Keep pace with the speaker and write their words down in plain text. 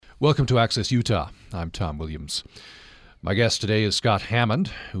Welcome to Access Utah. I'm Tom Williams. My guest today is Scott Hammond,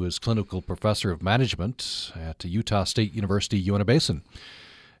 who is Clinical Professor of Management at Utah State University, Uinta Basin.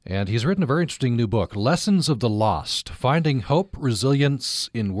 And he's written a very interesting new book, Lessons of the Lost, Finding Hope, Resilience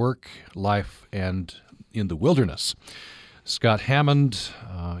in Work, Life, and in the Wilderness. Scott Hammond,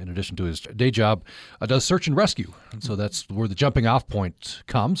 in addition to his day job, does search and rescue. And so that's where the jumping off point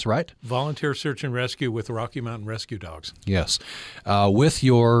comes, right? Volunteer search and rescue with Rocky Mountain Rescue Dogs. Yes. With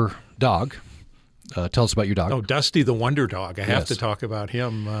your dog. Tell us about your dog. Oh, Dusty the Wonder Dog. I have to talk about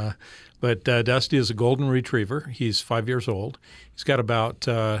him. But Dusty is a golden retriever. He's 5 years old. He's got about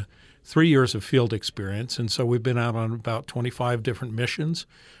 3 years of field experience. And so we've been out on about 25 different missions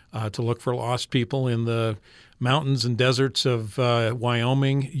to look for lost people in the mountains and deserts of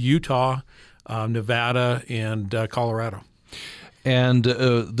Wyoming, Utah, Nevada, and Colorado. And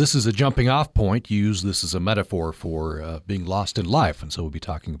this is a jumping off point. You use this as a metaphor for being lost in life. And so we'll be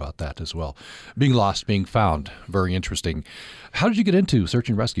talking about that as well. Being lost, being found. Very interesting. How did you get into search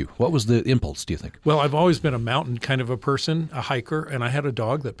and rescue? What was the impulse, do you think? Well, I've always been a mountain kind of a person, a hiker, and I had a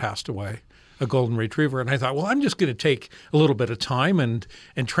dog that passed away, a golden retriever. And I thought, well, I'm just going to take a little bit of time and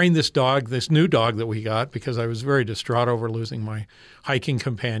train this dog, this new dog that we got, because I was very distraught over losing my hiking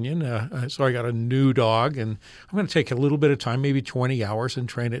companion. So I got a new dog, and I'm going to take a little bit of time, maybe 20 hours, and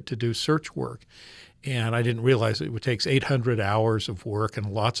train it to do search work. And I didn't realize it takes 800 hours of work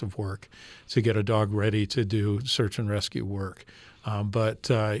and lots of work to get a dog ready to do search and rescue work.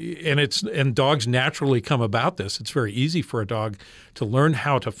 And dogs naturally come about this. It's very easy for a dog to learn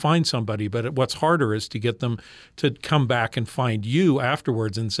how to find somebody, but what's harder is to get them to come back and find you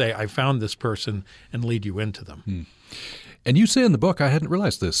afterwards and say, I found this person, and lead you into them. And you say in the book, I hadn't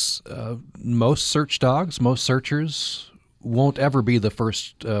realized this, most search dogs, most searchers won't ever be the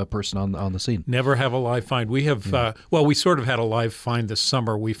first person on the scene. Never have a live find. We have, we sort of had a live find this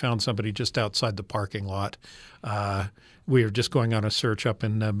summer. We found somebody just outside the parking lot. We were just going on a search up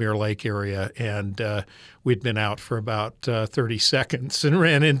in Mirror Lake area, and we'd been out for about 30 seconds and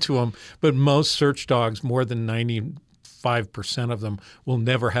ran into them. But most search dogs, more than 95% of them, will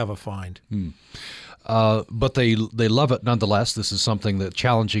never have a find. But they love it nonetheless. This is something that's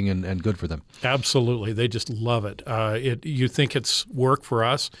challenging and good for them. Absolutely. They just love it. You think it's work for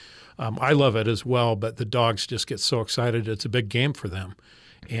us. I love it as well, but the dogs just get so excited. It's a big game for them.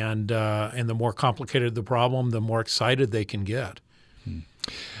 And the more complicated the problem, the more excited they can get.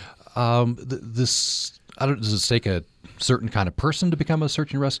 Does it take a certain kind of person to become a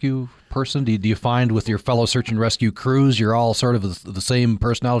search and rescue person? Do you find with your fellow search and rescue crews you're all sort of the same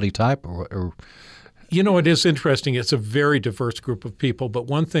personality type, or? You know, it is interesting. It's a very diverse group of people, but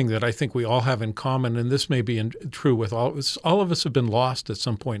one thing that I think we all have in common, and this may be true with all of us have been lost at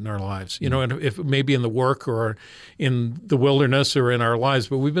some point in our lives. You know, and if maybe in the work or in the wilderness or in our lives,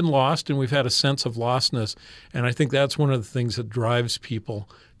 but we've been lost and we've had a sense of lostness, and I think that's one of the things that drives people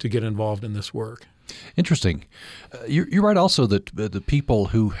to get involved in this work. Interesting. You're right also that the people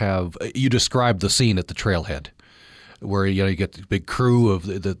who have – you described the scene at the trailhead, where you get the big crew of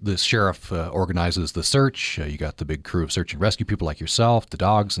the sheriff organizes the search. You got the big crew of search and rescue people like yourself, the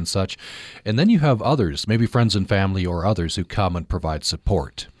dogs and such. And then you have others, maybe friends and family or others, who come and provide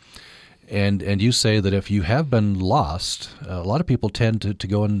support. And you say that if you have been lost, a lot of people tend to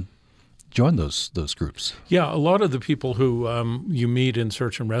go and join those groups. Yeah, a lot of the people who you meet in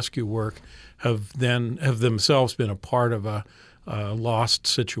search and rescue work have themselves been a part of a lost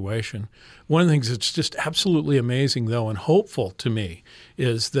situation. One of the things that's just absolutely amazing, though, and hopeful to me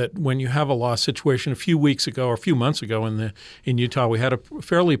is that when you have a lost situation, a few months ago in Utah, we had a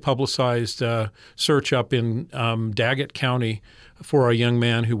fairly publicized search up in Daggett County for a young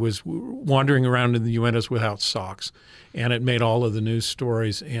man who was wandering around in the Uintas without socks. And it made all of the news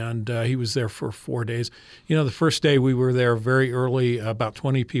stories, and he was there for 4 days. You know, the first day we were there very early, about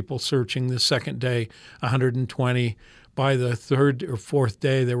 20 people searching. The second day, 120. By the third or fourth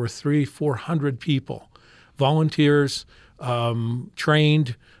day, there were 400 people, volunteers,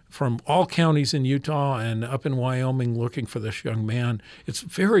 trained from all counties in Utah and up in Wyoming looking for this young man. It's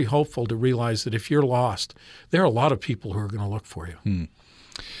very hopeful to realize that if you're lost, there are a lot of people who are going to look for you.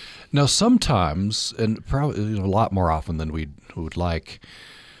 Now, sometimes, and probably a lot more often than we would like,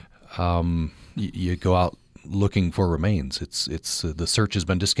 you go out looking for remains. It's the search has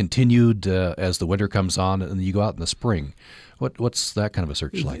been discontinued as the winter comes on, and you go out in the spring. What's that kind of a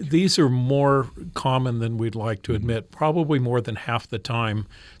search like? These are more common than we'd like to admit. Probably more than half the time,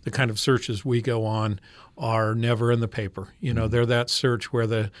 the kind of searches we go on are never in the paper. You know, they're that search where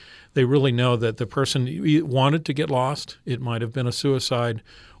they really know that the person wanted to get lost. It might have been a suicide,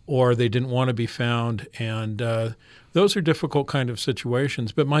 or they didn't want to be found, and those are difficult kind of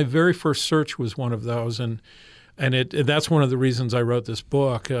situations. But my very first search was one of those, and that's one of the reasons I wrote this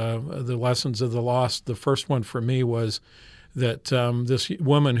book, The Lessons of the Lost. The first one for me was that this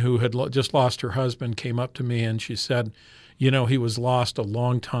woman who had just lost her husband came up to me and she said, he was lost a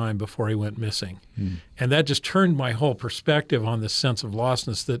long time before he went missing. And that just turned my whole perspective on this sense of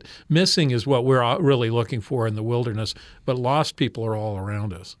lostness, that missing is what we're really looking for in the wilderness, but lost people are all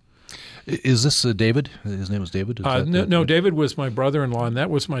around us. Is this David? His name was David? No, David was my brother-in-law, and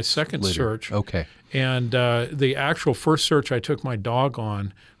that was my second search. Okay. And the actual first search I took my dog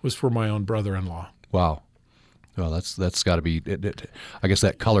on was for my own brother-in-law. Wow. Well, that's got to be. I guess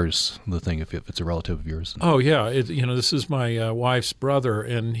that colors the thing if it's a relative of yours. Oh yeah, this is my wife's brother,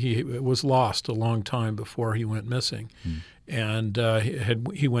 and he was lost a long time before he went missing, and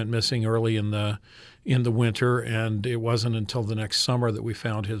he went missing early in the winter, and it wasn't until the next summer that we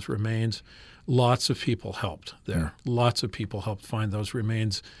found his remains. Lots of people helped there. Lots of people helped find those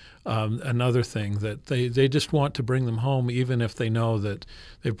remains. Another thing that they just want to bring them home, even if they know that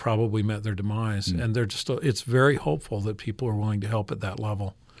they've probably met their demise. And it's very hopeful that people are willing to help at that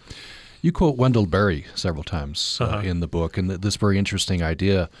level. You quote Wendell Berry several times in the book, and this very interesting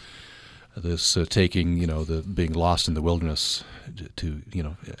idea, this taking the being lost in the wilderness to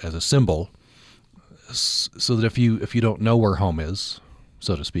as a symbol, so that if you don't know where home is,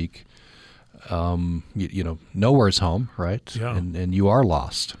 so to speak, nowhere's home, right? Yeah. And you are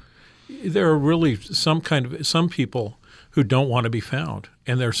lost. There are really some people who don't want to be found,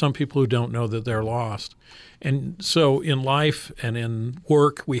 and there are some people who don't know that they're lost. And so in life and in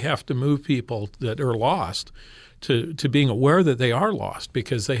work, we have to move people that are lost to being aware that they are lost,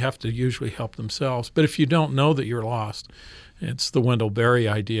 because they have to usually help themselves. But if you don't know that you're lost, it's the Wendell Berry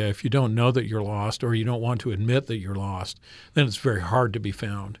idea. If you don't know that you're lost, or you don't want to admit that you're lost, then it's very hard to be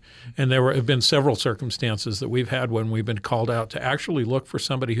found. And there have been several circumstances that we've had when we've been called out to actually look for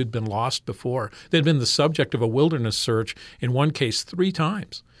somebody who'd been lost before. They'd been the subject of a wilderness search, in one case 3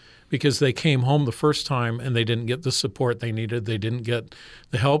 times, because they came home the first time and they didn't get the support they needed. They didn't get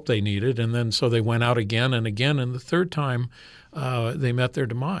the help they needed. And then so they went out again and again. And the third time, they met their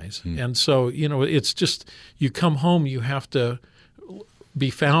demise. And so, it's just, you come home, you have to be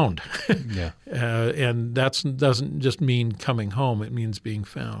found. Yeah. And that doesn't just mean coming home. It means being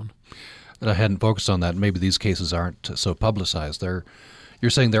found. And I hadn't focused on that. Maybe these cases aren't so publicized. You're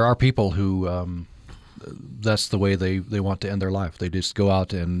saying there are people who that's the way they want to end their life. They just go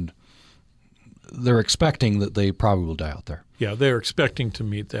out and they're expecting that they probably will die out there. Yeah, they're expecting to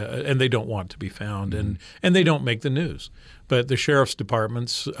meet that, and they don't want to be found, and they don't make the news. But the sheriff's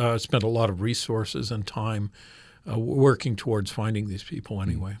departments spent a lot of resources and time working towards finding these people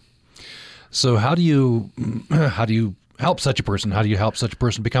anyway. So how do you help such a person? How do you help such a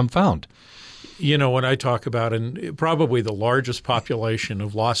person become found? When I talk about, and probably the largest population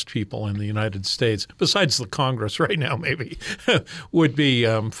of lost people in the United States, besides the Congress right now maybe, would be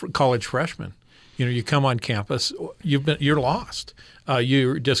college freshmen. You come on campus, you're lost.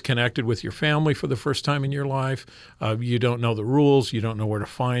 You're disconnected with your family for the first time in your life. You don't know the rules. You don't know where to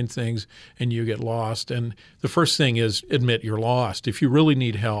find things, and you get lost. And the first thing is admit you're lost. If you really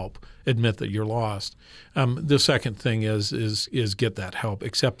need help, admit that you're lost. The second thing is get that help,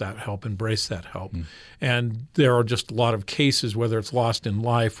 accept that help, embrace that help. And there are just a lot of cases, whether it's lost in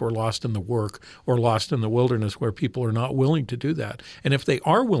life or lost in the work or lost in the wilderness, where people are not willing to do that. And if they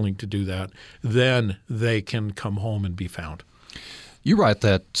are willing to do that, then they can come home and be found. You write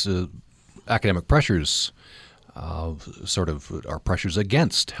that academic pressures sort of are pressures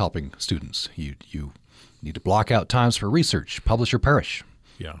against helping students. You need to block out times for research, publish or perish.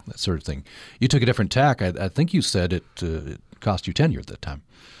 Yeah, that sort of thing. You took a different tack. I think you said it cost you tenure at that time.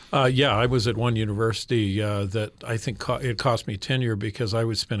 Yeah, I was at one university that I think it cost me tenure because I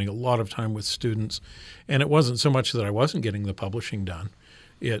was spending a lot of time with students. And it wasn't so much that I wasn't getting the publishing done.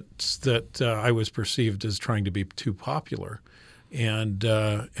 It's that I was perceived as trying to be too popular. And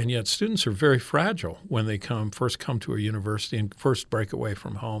yet students are very fragile when they first come to a university and first break away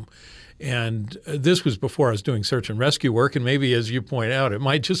from home. And this was before I was doing search and rescue work, and maybe, as you point out, it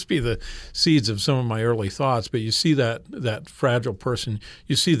might just be the seeds of some of my early thoughts. But you see that fragile person,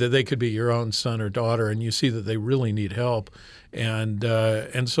 you see that they could be your own son or daughter, and you see that they really need help, and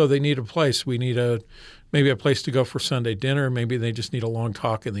so they need a place. We need maybe a place to go for Sunday dinner. Maybe they just need a long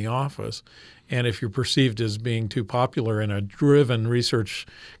talk in the office. And if you're perceived as being too popular in a driven research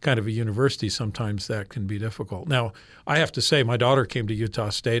kind of a university, sometimes that can be difficult. Now, I have to say, my daughter came to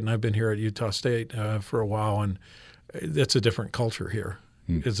Utah State, and I've been here at Utah State for a while, and it's a different culture here.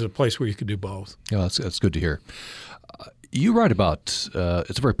 It's a place where you can do both. Yeah, that's good to hear. You write about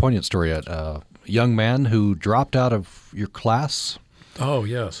it's a very poignant story at young man who dropped out of your class. Oh,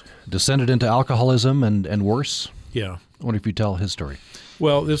 yes. Descended into alcoholism and worse. Yeah. I wonder if you tell his story.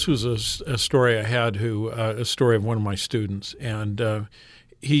 Well, this was a story I had a story of one of my students, and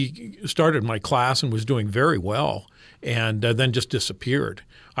he started my class and was doing very well, and then just disappeared.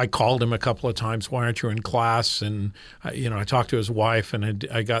 I called him a couple of times, why aren't you in class? And, I talked to his wife, and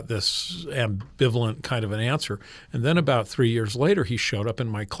I got this ambivalent kind of an answer. And then about 3 years later, he showed up in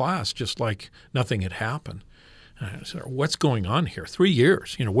my class just like nothing had happened. And I said, what's going on here? 3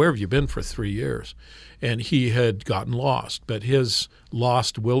 years. Where have you been for 3 years? And he had gotten lost. But his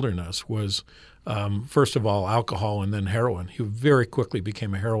lost wilderness was, first of all, alcohol and then heroin. He very quickly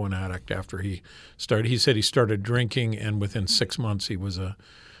became a heroin addict after he started. He said he started drinking, and within 6 months he was a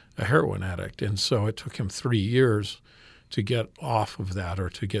heroin addict. And so it took him 3 years to get off of that or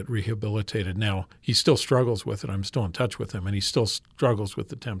to get rehabilitated. Now, he still struggles with it. I'm still in touch with him, and he still struggles with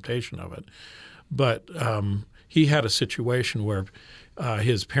the temptation of it. But he had a situation where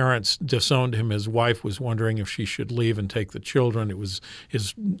his parents disowned him. His wife was wondering if she should leave and take the children. It was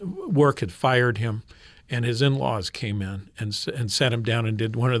his work had fired him, and his in-laws came in and sat him down and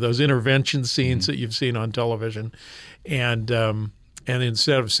did one of those intervention scenes that you've seen on television. And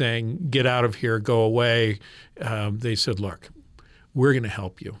instead of saying, get out of here, go away, they said, look, we're going to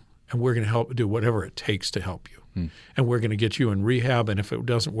help you, and we're going to help do whatever it takes to help you. And we're going to get you in rehab, and if it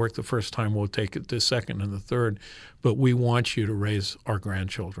doesn't work the first time, we'll take it the second and the third. But we want you to raise our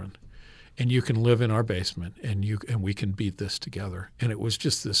grandchildren, and you can live in our basement, and we can beat this together. And it was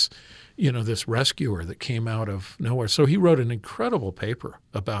just this, this rescuer that came out of nowhere. So he wrote an incredible paper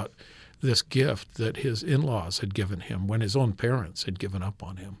about this gift that his in-laws had given him when his own parents had given up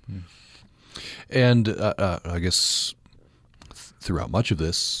on him. And I guess throughout much of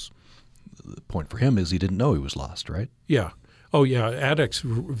this, the point for him is he didn't know he was lost, right? Yeah. Oh, yeah. Addicts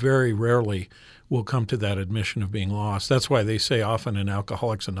very rarely will come to that admission of being lost. That's why they say often in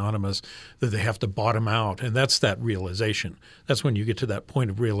Alcoholics Anonymous that they have to bottom out, and that's that realization. That's when you get to that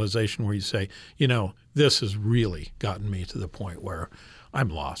point of realization where you say, this has really gotten me to the point where I'm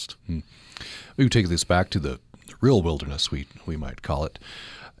lost. We take this back to the real wilderness, we might call it.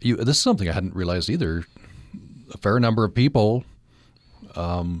 This is something I hadn't realized either. A fair number of people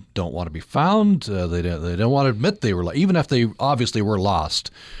don't want to be found. They don't want to admit they were, even if they obviously were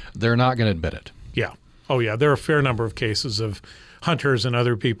lost, they're not going to admit it. Yeah. Oh, yeah. There are a fair number of cases of hunters and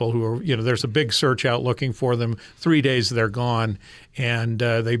other people who are, there's a big search out looking for them. 3 days they're gone, and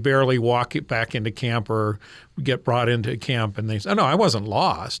they barely walk it back into camp or get brought into camp, and they say, oh, no, I wasn't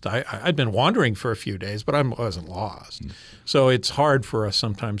lost. I'd been wandering for a few days, but I wasn't lost. So it's hard for us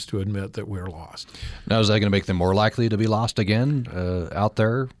sometimes to admit that we're lost. Now, is that going to make them more likely to be lost again out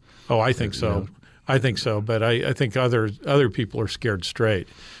there? Oh, I think so. I think so, but I think other people are scared straight.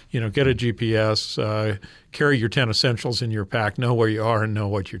 Get a GPS, carry your 10 essentials in your pack, know where you are, and know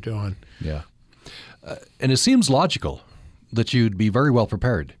what you're doing. Yeah. And it seems logical that you'd be very well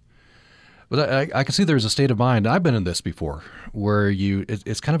prepared. But I can see there's a state of mind, I've been in this before, where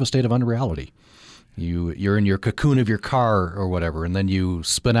it's kind of a state of unreality. You're in your cocoon of your car or whatever, and then you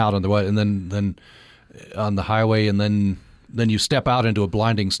spin out on the way, and then on the highway, and then you step out into a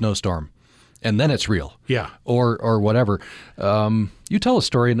blinding snowstorm. And then it's real. Yeah. Or whatever. You tell a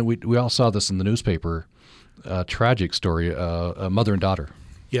story, and we all saw this in the newspaper, a tragic story, a mother and daughter.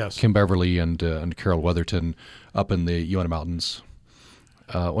 Yes. Kim Beverly and Carol Weatherton up in the Uinta Mountains.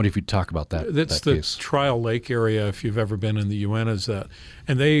 What if you talk about that That's that the case? Trial Lake area, if you've ever been in the Uintas.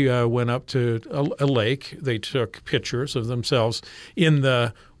 And they went up to a lake. They took pictures of themselves in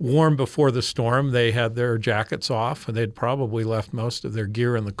the warm before the storm. They had their jackets off, and they'd probably left most of their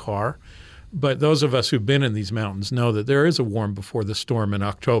gear in the car. But those of us who've been in these mountains know that there is a warm before the storm in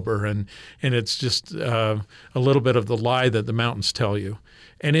October, and it's just a little bit of the lie that the mountains tell you.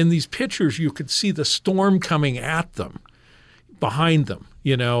 And in these pictures, you could see the storm coming at them, behind them,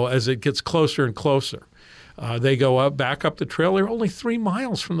 as it gets closer and closer. They go back up the trail. They're only 3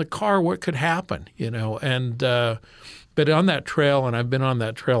 miles from the car. What could happen, But on that trail, and I've been on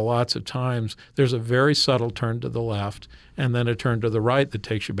that trail lots of times, there's a very subtle turn to the left and then a turn to the right that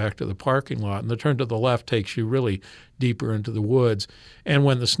takes you back to the parking lot. And the turn to the left takes you really deeper into the woods. And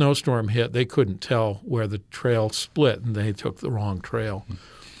when the snowstorm hit, they couldn't tell where the trail split, and they took the wrong trail.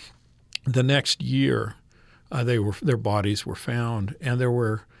 The next year, their bodies were found, and there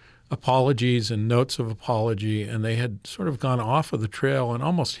were apologies and notes of apology, and they had sort of gone off of the trail and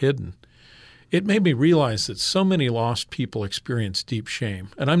almost hidden. It made me realize that so many lost people experience deep shame,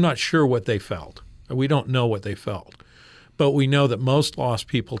 and I'm not sure what they felt. We don't know what they felt. But we know that most lost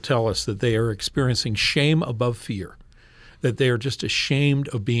people tell us that they are experiencing shame above fear. that they are just ashamed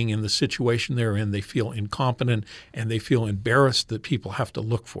of being in the situation they're in. They feel incompetent and they feel embarrassed that people have to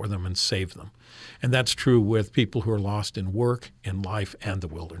look for them and save them. And that's true with people who are lost in work, in life, and the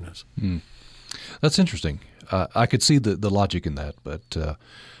wilderness. That's interesting. I could see the logic in that, but the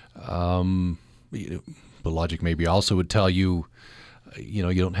logic maybe also would tell you,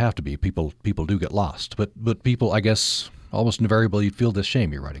 you don't have to be. People do get lost, but people, I guess, almost invariably feel this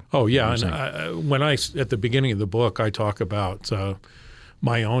shame you're writing. Oh yeah, and when at the beginning of the book, I talk about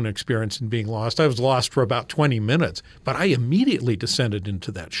my own experience in being lost. I was lost for about 20 minutes, but I immediately descended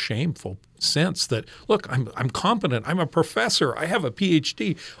into that shameful sense that, look, I'm competent. I'm a professor. I have a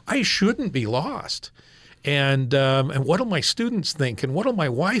PhD. I shouldn't be lost. And what'll my students think? And what'll my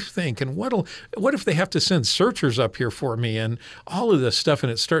wife think? And what if they have to send searchers up here for me? And all of this stuff,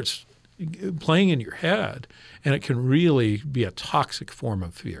 and it starts playing in your head, and it can really be a toxic form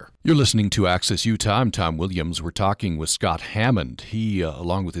of fear. You're listening to Access Utah. I'm Tom Williams. We're talking with Scott Hammond. He,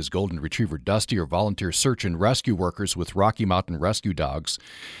 along with his golden retriever Dusty, are volunteer search and rescue workers with Rocky Mountain Rescue Dogs.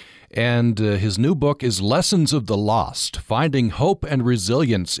 And his new book is Lessons of the Lost, Finding Hope and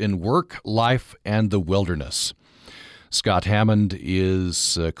Resilience in Work, Life, and the Wilderness. Scott Hammond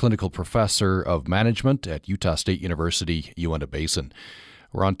is a clinical professor of management at Utah State University, Uinta Basin.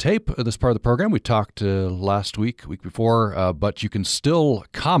 We're on tape this part of the program. We talked last week before, but you can still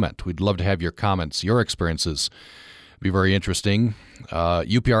comment. We'd love to have your comments, your experiences. Be very interesting.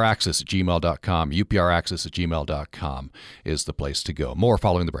 upraccess@gmail.com. upraccess@gmail.com is the place to go. More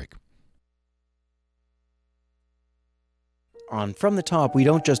following the break. On From the Top, we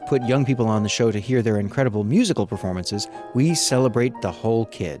don't just put young people on the show to hear their incredible musical performances, we celebrate the whole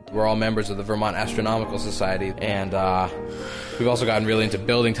kid. We're all members of the Vermont Astronomical Society, and we've also gotten really into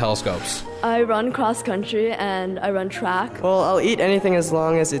building telescopes. I run cross country and I run track. Well, I'll eat anything as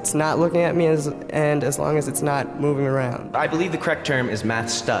long as it's not looking at me and as long as it's not moving around. I believe the correct term is math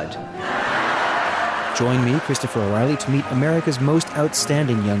stud. Join me, Christopher O'Reilly, to meet America's most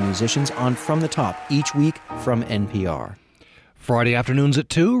outstanding young musicians on From the Top each week from NPR. Friday afternoons at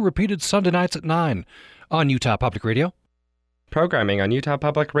 2, repeated Sunday nights at 9 on Utah Public Radio. Programming on Utah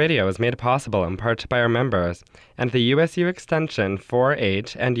Public Radio is made possible in part by our members and the USU Extension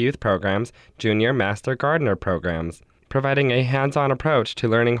 4-H and Youth Programs Junior Master Gardener Programs, providing a hands-on approach to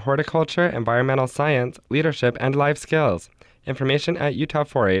learning horticulture, environmental science, leadership, and life skills. Information at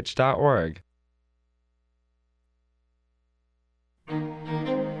utah4h.org.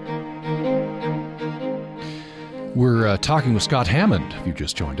 We're talking with Scott Hammond, if you've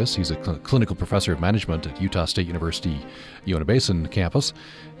just joined us. He's a clinical professor of management at Utah State University, Uinta Basin campus,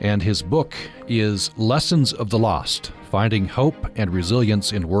 and his book is Lessons of the Lost, Finding Hope and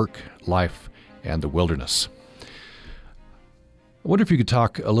Resilience in Work, Life, and the Wilderness. I wonder if you could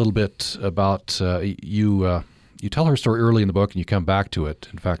talk a little bit about, you tell her story early in the book and you come back to it.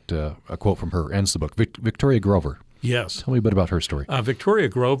 In fact, a quote from her ends the book. Victoria Grover. Yes. Tell me a bit about her story. Victoria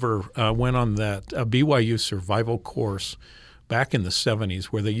Grover went on that BYU survival course back in the 70s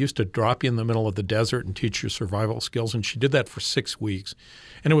where they used to drop you in the middle of the desert and teach you survival skills, and she did that for 6 weeks.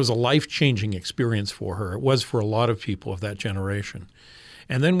 And it was a life-changing experience for her. It was for a lot of people of that generation.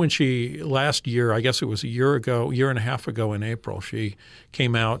 And then when she, last year, I guess it was a year and a half ago in April, she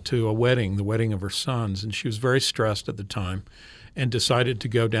came out to a wedding, the wedding of her sons, and she was very stressed at the time and decided to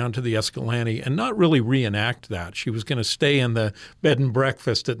go down to the Escalante and not really reenact that. She was going to stay in the bed and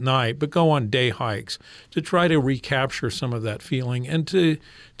breakfast at night, but go on day hikes to try to recapture some of that feeling and to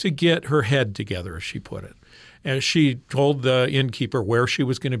get her head together, as she put it. And she told the innkeeper where she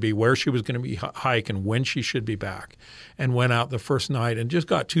was going to be hike and when she should be back, and went out the first night and just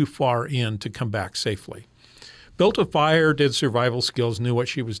got too far in to come back safely. Built a fire, did survival skills, knew what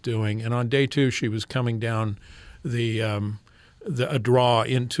she was doing, and on day 2 she was coming down a draw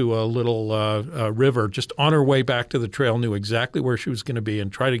into a little river, just on her way back to the trail, knew exactly where she was going to be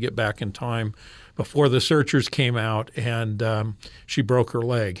and try to get back in time before the searchers came out, and she broke her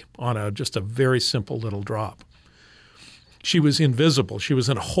leg on just a very simple little drop. She was invisible. She was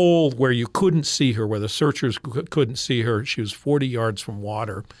in a hole where you couldn't see her, where the searchers couldn't see her. She was 40 yards from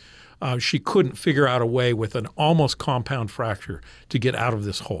water. She couldn't figure out a way with an almost compound fracture to get out of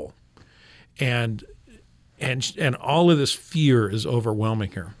this hole. And all of this fear is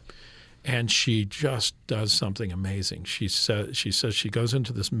overwhelming her. And she just does something amazing. She says she goes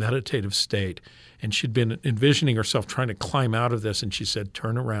into this meditative state, and she'd been envisioning herself trying to climb out of this, and she said,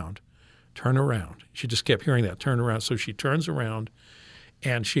 turn around, turn around. She just kept hearing that, turn around. So she turns around,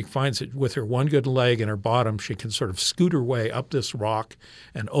 And she finds that with her one good leg and her bottom, she can sort of scoot her way up this rock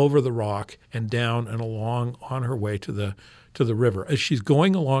and over the rock and down and along on her way to the river. As she's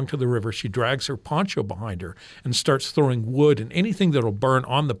going along to the river, she drags her poncho behind her and starts throwing wood and anything that'll burn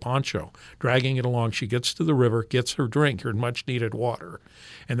on the poncho, dragging it along. She gets to the river, gets her drink, her much-needed water,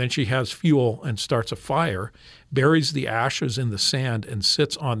 and then she has fuel and starts a fire, buries the ashes in the sand, and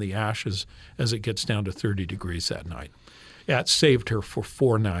sits on the ashes as it gets down to 30 degrees that night. That saved her for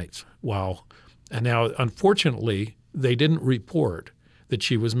 4 nights. Wow. And now, unfortunately, they didn't report that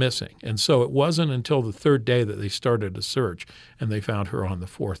she was missing. And so it wasn't until the 3rd day that they started a search, and they found her on the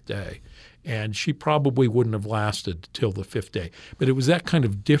 4th day. And she probably wouldn't have lasted till the 5th day. But it was that kind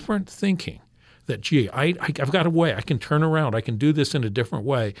of different thinking that, gee, I've got a way. I can turn around. I can do this in a different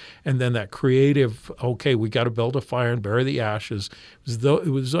way. And then that creative, okay, we got to build a fire and bury the ashes.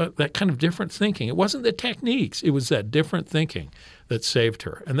 It was that kind of different thinking. It wasn't the techniques. It was that different thinking that saved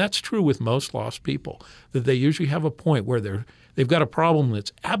her. And that's true with most lost people, that they usually have a point where they've got a problem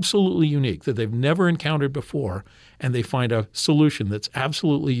that's absolutely unique, that they've never encountered before, and they find a solution that's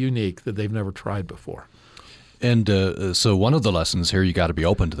absolutely unique that they've never tried before. And so one of the lessons here, you got to be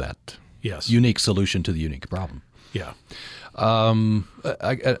open to that. Yes. Unique solution to the unique problem. Yeah.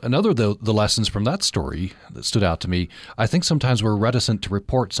 Another of the lessons from that story that stood out to me, I think sometimes we're reticent to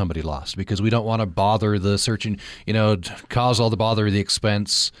report somebody lost because we don't want to bother the searching, cause all the bother, the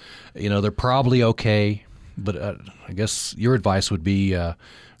expense. They're probably okay, but I guess your advice would be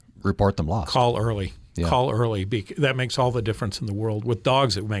report them lost. Call early. Yeah. Call early. That makes all the difference in the world. With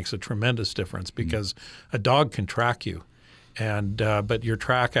dogs, it makes a tremendous difference because a dog can track you. But your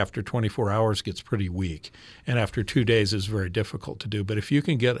track after 24 hours gets pretty weak, and after 2 days is very difficult to do. But if you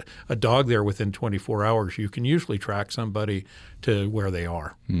can get a dog there within 24 hours, you can usually track somebody to where they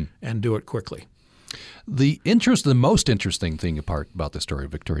are and do it quickly. The most interesting thing about the story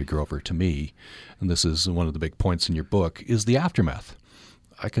of Victoria Grover to me, and this is one of the big points in your book, is the aftermath.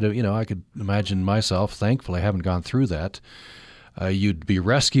 I could imagine myself, thankfully I haven't gone through that. You'd be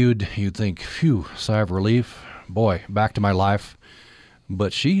rescued, you'd think, phew, sigh of relief. Boy, back to my life.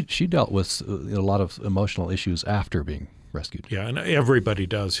 But she dealt with a lot of emotional issues after being rescued. Yeah, and everybody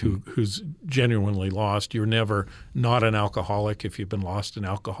does who's genuinely lost. You're never not an alcoholic if you've been lost in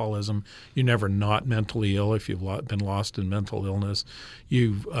alcoholism. You're never not mentally ill if you've been lost in mental illness.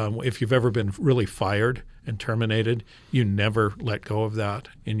 If you've ever been really fired and terminated, you never let go of that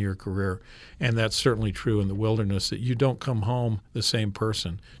in your career. And that's certainly true in the wilderness, that you don't come home the same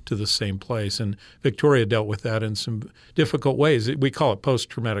person to the same place. And Victoria dealt with that in some difficult ways. We call it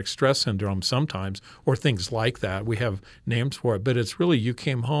post-traumatic stress syndrome sometimes, or things like that. We have names for it. But it's really you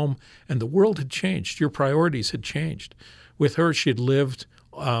came home and the world had changed. Your priorities had changed. With her, she had lived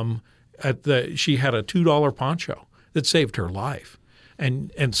she had a $2 poncho that saved her life.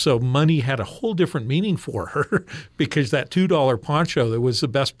 And so money had a whole different meaning for her because that $2 poncho that was the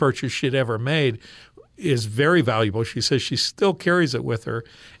best purchase she'd ever made is very valuable. She says she still carries it with her,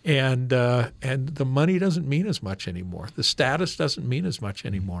 and the money doesn't mean as much anymore. The status doesn't mean as much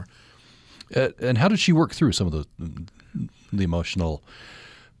anymore. And how did she work through some of the emotional,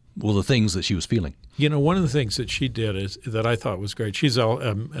 the things that she was feeling? One of the things that she did is that I thought was great. She's a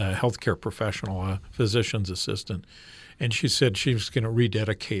healthcare professional, a physician's assistant. And she said she was going to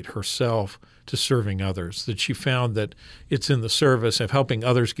rededicate herself to serving others, that she found that it's in the service of helping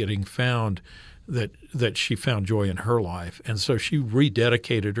others getting found that she found joy in her life. And so she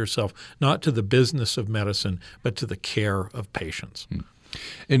rededicated herself not to the business of medicine, but to the care of patients.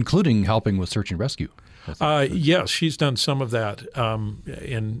 Including helping with search and rescue. Yes, she's done some of that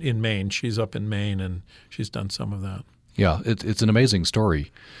in Maine. She's up in Maine, and she's done some of that. Yeah, it's an amazing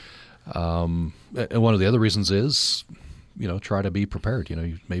story. And one of the other reasons is, try to be prepared.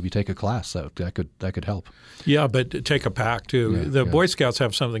 You maybe take a class that could help. Yeah, but take a pack too. The Boy Scouts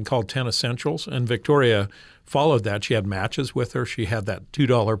have something called 10 Essentials, and Victoria followed that. She had matches with her. She had that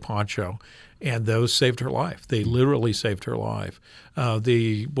 $2 poncho, and those saved her life. They literally saved her life.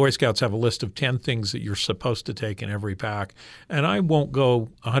 The Boy Scouts have a list of 10 things that you're supposed to take in every pack, and I won't go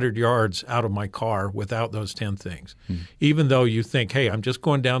 100 yards out of my car without those 10 things. Even though you think, hey, I'm just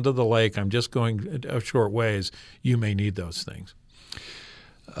going down to the lake, I'm just going a short ways, you may need those things.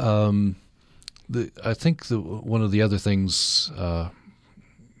 I think one of the other things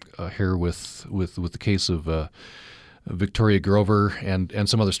here with the case of Victoria Grover and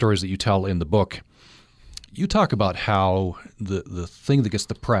some other stories that you tell in the book, you talk about how the thing that gets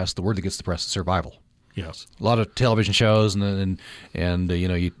the press, the word that gets the press, is survival. Yes, a lot of television shows, and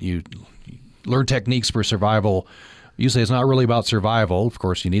you learn techniques for survival. You say it's not really about survival. Of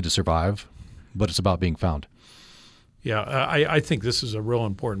course, you need to survive, but it's about being found. Yeah, I think this is a real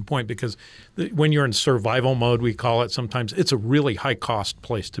important point because when you're in survival mode, we call it sometimes, it's a really high-cost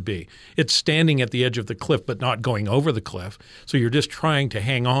place to be. It's standing at the edge of the cliff but not going over the cliff. So you're just trying to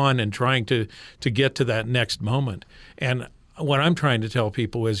hang on and trying to get to that next moment. And what I'm trying to tell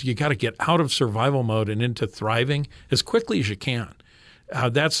people is you got to get out of survival mode and into thriving as quickly as you can.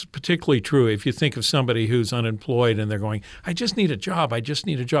 That's particularly true if you think of somebody who's unemployed and they're going, I just need a job, I just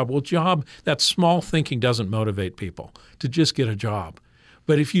need a job. Well, that small thinking doesn't motivate people to just get a job.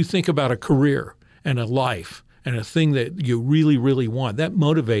 But if you think about a career and a life and a thing that you really, really want, that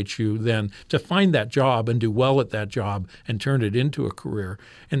motivates you then to find that job and do well at that job and turn it into a career.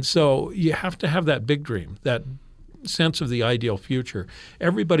 And so you have to have that big dream, that sense of the ideal future.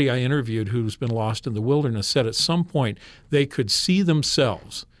 Everybody I interviewed who's been lost in the wilderness said at some point they could see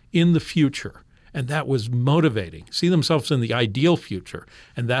themselves in the future, and that was motivating. See themselves in the ideal future,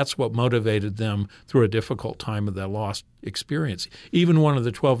 and that's what motivated them through a difficult time of that lost experience. Even one of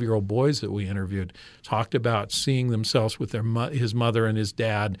the 12-year-old boys that we interviewed talked about seeing themselves with his mother and his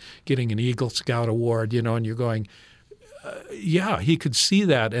dad getting an Eagle Scout award, and you're going, yeah, he could see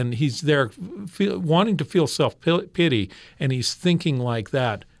that, and he's there wanting to feel self-pity, and he's thinking like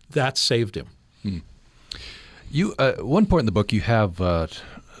that. That saved him. You, one point in the book, you have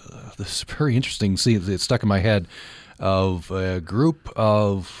this very interesting scene that stuck in my head of a group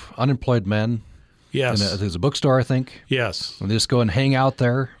of unemployed men. Yes. There's a bookstore, I think. Yes. And they just go and hang out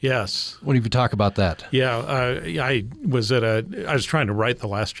there. Yes. What do you talk about that? Yeah. I was trying to write the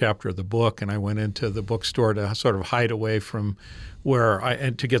last chapter of the book, and I went into the bookstore to sort of hide away from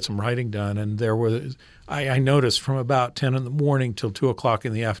and to get some writing done. And I noticed from about 10 in the morning till 2 o'clock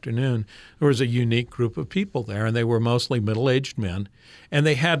in the afternoon, there was a unique group of people there, and they were mostly middle-aged men. And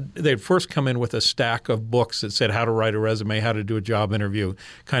they'd first come in with a stack of books that said how to write a resume, how to do a job interview,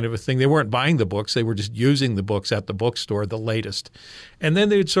 kind of a thing. They weren't buying the books. They were just using the books at the bookstore, the latest. And then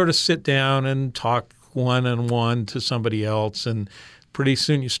they'd sort of sit down and talk one-on-one to somebody else. And pretty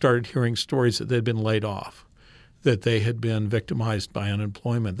soon you started hearing stories that they'd been laid off, that they had been victimized by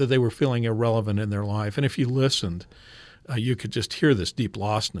unemployment, that they were feeling irrelevant in their life. And if you listened, you could just hear this deep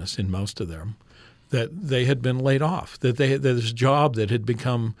lostness in most of them, that they had been laid off, that this job that had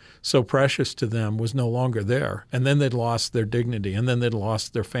become so precious to them was no longer there. And then they'd lost their dignity, and then they'd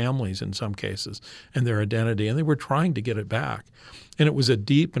lost their families in some cases and their identity, and they were trying to get it back. And it was a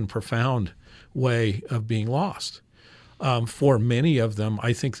deep and profound way of being lost. For many of them,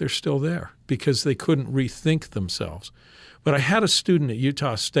 I think they're still there because they couldn't rethink themselves. But I had a student at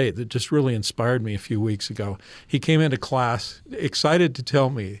Utah State that just really inspired me a few weeks ago. He came into class excited to tell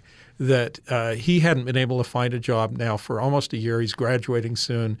me that he hadn't been able to find a job now for almost a year. He's graduating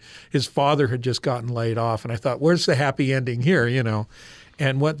soon. His father had just gotten laid off. And I thought, where's the happy ending here,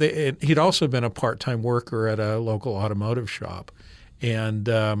 And he'd also been a part-time worker at a local automotive shop. And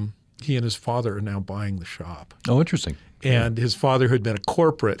he and his father are now buying the shop. Oh, interesting. And his father had been a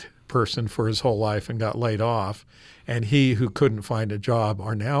corporate person for his whole life and got laid off. And he, who couldn't find a job,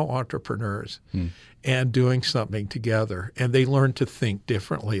 are now entrepreneurs and doing something together. And they learned to think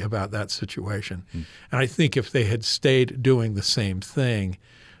differently about that situation. And I think if they had stayed doing the same thing,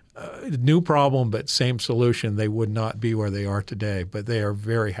 new problem but same solution, they would not be where they are today. But they are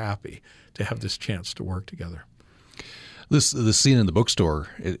very happy to have this chance to work together. This scene in the bookstore,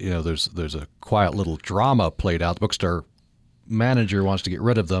 there's a quiet little drama played out. The bookstore manager wants to get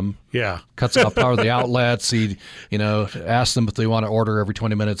rid of them. Yeah. Cuts off power of the outlets. He, asks them if they want to order every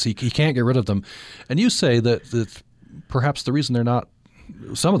 20 minutes. He can't get rid of them. And you say that perhaps the reason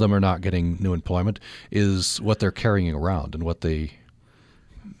some of them are not getting new employment is what they're carrying around and what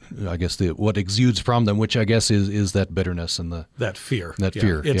what exudes from them, which I guess is that bitterness and that fear.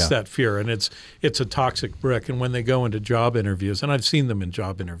 It's that fear, and it's a toxic brick. And when they go into job interviews, and I've seen them in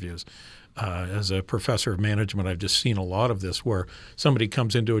job interviews, as a professor of management, I've just seen a lot of this where somebody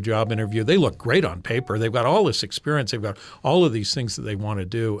comes into a job interview. They look great on paper. They've got all this experience. They've got all of these things that they want to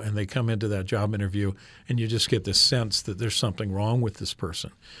do, and they come into that job interview, and you just get this sense that there's something wrong with this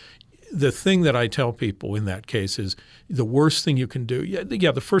person. The thing that I tell people in that case is the worst thing you can do. Yeah,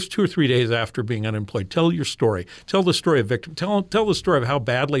 the first 2 or 3 days after being unemployed, tell your story. Tell the story of victim. Tell the story of how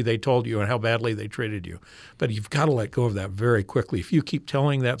badly they told you and how badly they treated you. But you've got to let go of that very quickly. If you keep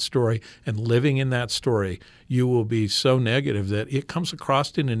telling that story and living in that story, you will be so negative that it comes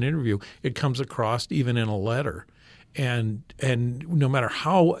across in an interview. It comes across even in a letter. And no matter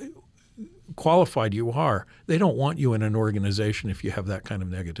how qualified you are, they don't want you in an organization if you have that kind of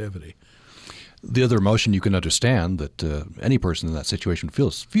negativity. The other emotion you can understand that any person in that situation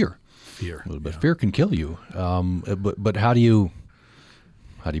feels fear. Fear. But fear can kill you. But how do you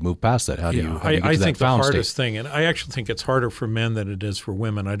How do you move past that? How do you get I to that think the found hardest state? thing, and I actually think it's harder for men than it is for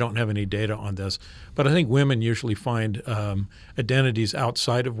women. I don't have any data on this, but I think women usually find identities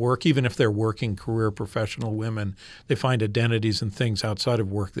outside of work, even if they're working career professional women. They find identities and things outside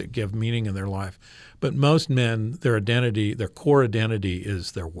of work that give meaning in their life. But most men, their identity, their core identity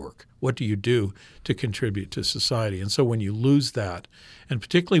is their work. What do you do to contribute to society? And so when you lose that, and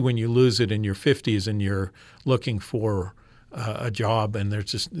particularly when you lose it in your 50s and you're looking for a job and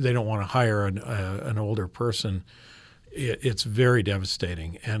they don't want to hire an older person, it's very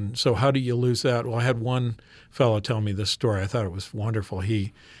devastating. And so how do you lose that? Well, I had one fellow tell me this story. I thought it was wonderful.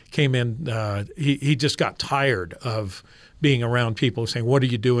 He came in, he just got tired of being around people saying, what are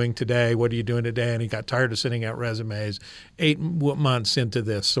you doing today? What are you doing today? And he got tired of sending out resumes 8 months into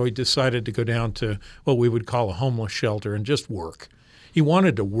this. So he decided to go down to what we would call a homeless shelter and just work. He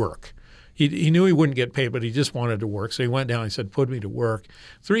wanted to work. He knew he wouldn't get paid, but he just wanted to work. So he went down and he said, put me to work.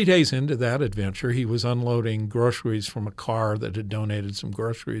 3 days into that adventure, he was unloading groceries from a car that had donated some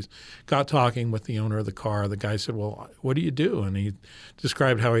groceries, got talking with the owner of the car. The guy said, well, what do you do? And he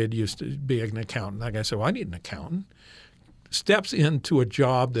described how he had used to be an accountant. That guy said, well, I need an accountant. Steps into a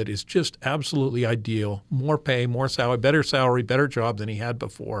job that is just absolutely ideal, more pay, more salary, better job than he had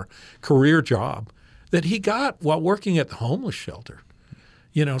before, career job that he got while working at the homeless shelter.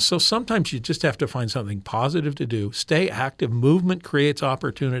 So sometimes you just have to find something positive to do, stay active. Movement creates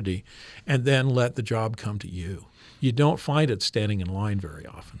opportunity, and then let the job come to you. You don't find it standing in line very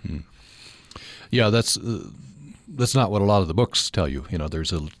often. Yeah, that's not what a lot of the books tell you.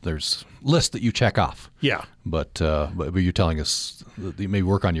 There's lists that you check off. Yeah. But you're telling us that you may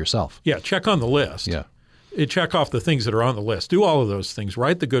work on yourself. Yeah, check on the list. Yeah. Check off the things that are on the list. Do all of those things.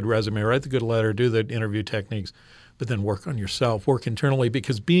 Write the good resume, write the good letter, do the interview techniques, but then work on yourself, work internally,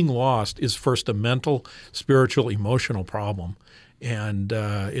 because being lost is first a mental, spiritual, emotional problem. And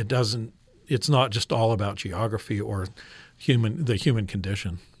it's not just all about geography or the human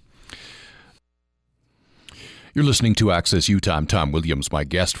condition. You're listening to Access Utah. I'm Tom Williams. My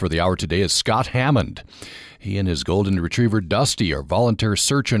guest for the hour today is Scott Hammond. He and his golden retriever, Dusty, are volunteer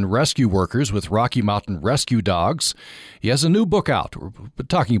search and rescue workers with Rocky Mountain Rescue Dogs. He has a new book out. We're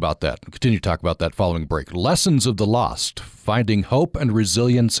talking about that. We'll continue to talk about that following break. Lessons of the Lost, Finding Hope and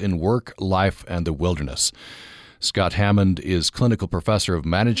Resilience in Work, Life, and the Wilderness. Scott Hammond is clinical professor of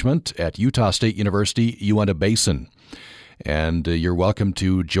management at Utah State University, Uinta Basin. And you're welcome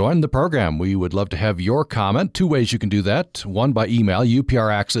to join the program. We would love to have your comment. 2 ways you can do that. One by email,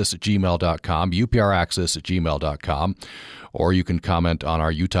 upraccess@gmail.com, upraccess@gmail.com. Or you can comment on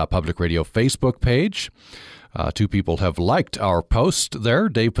our Utah Public Radio Facebook page. 2 people have liked our post there,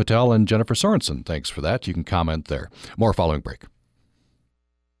 Dave Patel and Jennifer Sorensen. Thanks for that. You can comment there. More following break.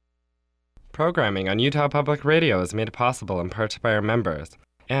 Programming on Utah Public Radio is made possible in part by our members.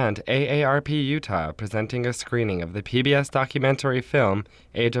 And AARP Utah presenting a screening of the PBS documentary film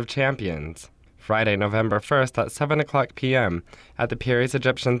Age of Champions, Friday, November 1st at 7 o'clock p.m. at the Peary's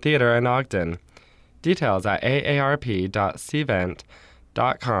Egyptian Theater in Ogden. Details at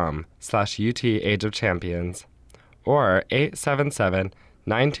aarp.cvent.com/UT Age of Champions or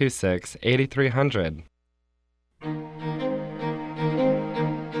 877-926-8300.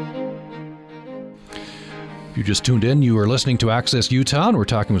 If you just tuned in, you are listening to Access Utah, and we're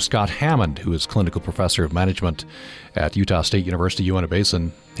talking with Scott Hammond, who is clinical professor of management at Utah State University, Uinta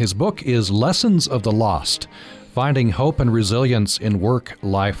Basin. His book is Lessons of the Lost, Finding Hope and Resilience in Work,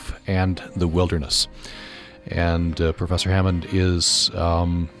 Life, and the Wilderness. And Professor Hammond is,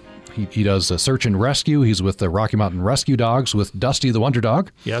 he does search and rescue. He's with the Rocky Mountain Rescue Dogs with Dusty the Wonder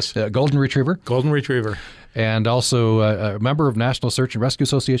Dog. Yes. Golden Retriever. Golden Retriever. And also a member of National Search and Rescue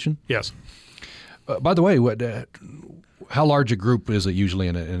Association. Yes. By the way, how large a group is it usually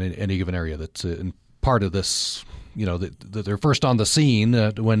in any given area that's in part of this, that they're first on the scene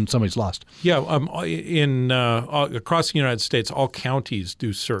when somebody's lost? Yeah, across the United States, all counties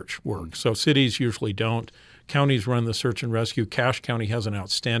do search work. So cities usually don't. Counties run the search and rescue. Cache County has an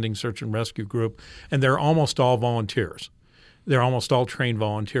outstanding search and rescue group, and they're almost all volunteers. They're almost all trained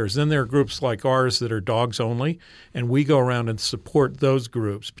volunteers. Then there are groups like ours that are dogs only, and we go around and support those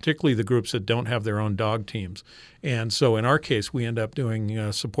groups, particularly the groups that don't have their own dog teams. And so in our case, we end up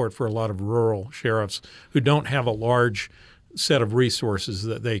doing support for a lot of rural sheriffs who don't have a large set of resources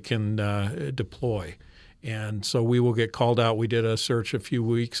that they can deploy. And so we will get called out. We did a search a few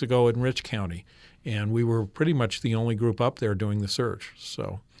weeks ago in Rich County, And we were pretty much the only group up there doing the search.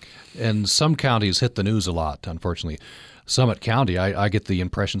 So, And some counties hit the news a lot, unfortunately. Summit County, I get the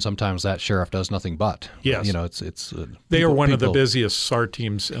impression sometimes that sheriff does nothing but. Yes. It's they are one of the busiest SAR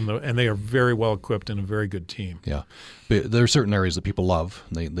teams, and they are very well equipped and a very good team. Yeah. But there are certain areas that people love.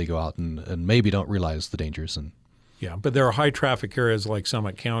 They go out and maybe don't realize the dangers. Yeah, but there are high traffic areas like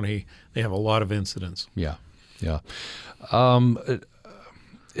Summit County. They have a lot of incidents. Yeah. And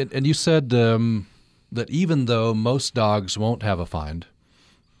you said that even though most dogs won't have a find,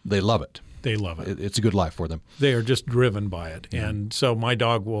 they love it. They love it. It's a good life for them. They are just driven by it. Mm-hmm. And so my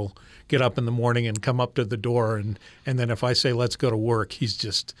dog will get up in the morning and come up to the door, and then if I say, let's go to work, he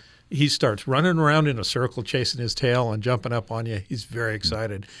starts running around in a circle, chasing his tail and jumping up on you. He's very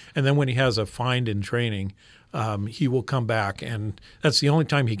excited. Mm-hmm. And then when he has a find in training, he will come back, and that's the only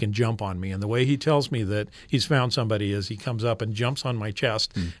time he can jump on me. And the way he tells me that he's found somebody is he comes up and jumps on my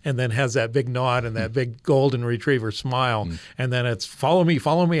chest and then has that big nod and that big golden retriever smile. And then it's, follow me,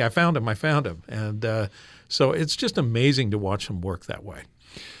 I found him. And so it's just amazing to watch him work that way.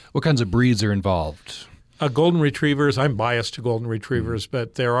 What kinds of breeds are involved? Golden retrievers, I'm biased to golden retrievers,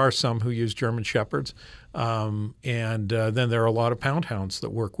 but there are some who use German shepherds. And then there are a lot of pound hounds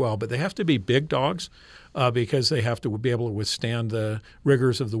that work well. But they have to be big dogs because they have to be able to withstand the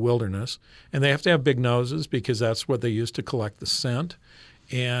rigors of the wilderness. And they have to have big noses because that's what they use to collect the scent.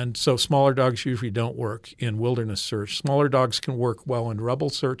 And so smaller dogs usually don't work in wilderness search. Smaller dogs can work well in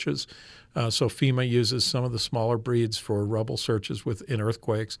rubble searches. So FEMA uses some of the smaller breeds for rubble searches in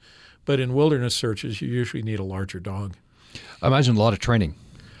earthquakes. But in wilderness searches, you usually need a larger dog. I imagine a lot of training.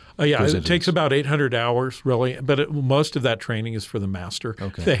 Yeah, it takes about 800 hours, really, but most of that training is for the master,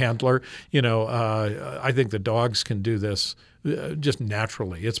 the handler. I think the dogs can do this just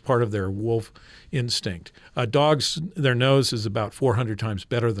naturally. It's part of their wolf instinct. Dogs, their nose is about 400 times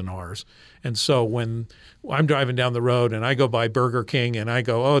better than ours. And so when I'm driving down the road and I go by Burger King and I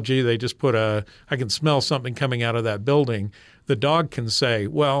go, oh, gee, they just I can smell something coming out of that building, the dog can say,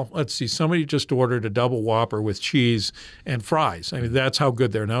 well, let's see, somebody just ordered a double Whopper with cheese and fries. I mean, that's how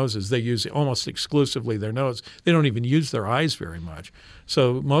good their nose is. They use almost exclusively their nose. They don't even use their eyes very much.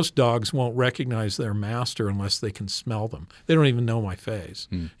 So most dogs won't recognize their master unless they can smell them. They don't even know my face.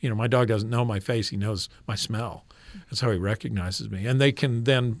 My dog doesn't know my face. He knows my smell. That's how he recognizes me. And they can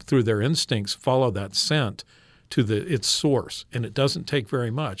then, through their instincts, follow that scent to its source. And it doesn't take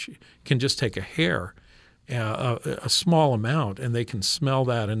very much. It can just take a hair, a small amount, and they can smell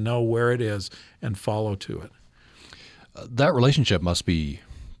that and know where it is and follow to it. That relationship must be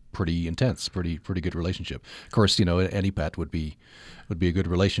pretty intense, pretty good relationship. Of course, any pet would be a good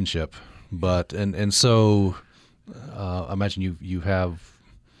relationship, but and so I imagine you have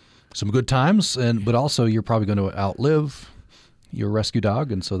some good times, but also you're probably going to outlive your rescue dog,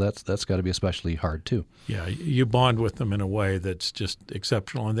 and so that's got to be especially hard too. Yeah, you bond with them in a way that's just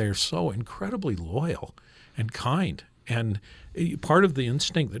exceptional, and they're so incredibly loyal and kind. And part of the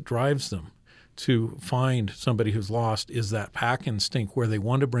instinct that drives them to find somebody who's lost is that pack instinct where they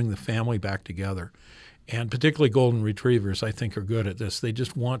want to bring the family back together. And particularly golden retrievers, I think, are good at this. They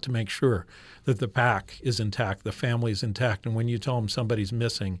just want to make sure that the pack is intact, the family is intact. And when you tell them somebody's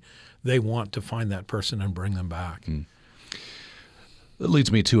missing, they want to find that person and bring them back. That leads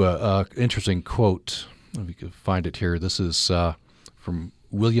me to an interesting quote. If you could find it here. This is from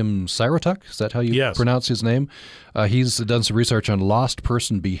William Sirotuk. Is that how you pronounce his name? He's done some research on lost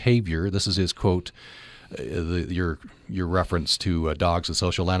person behavior. This is his quote. Your reference to dogs as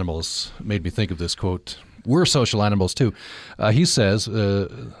social animals made me think of this quote. We're social animals too. He says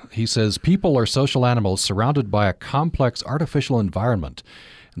people are social animals surrounded by a complex artificial environment.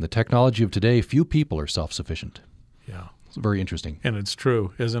 In the technology of today, few people are self-sufficient. Yeah. It's very interesting. And it's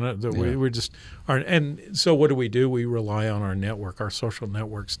true, isn't it? That we just aren't. And so what do? We rely on our network, our social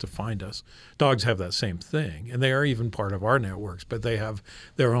networks, to find us. Dogs have that same thing, and they are even part of our networks, but they have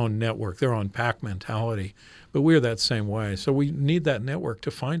their own network, their own pack mentality. But we're that same way. So we need that network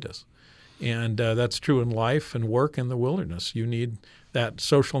to find us. And that's true in life and work in the wilderness. You need that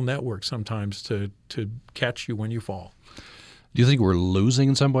social network sometimes to catch you when you fall. Do you think we're losing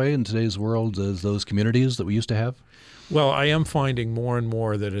in some way in today's world those communities that we used to have? Well, I am finding more and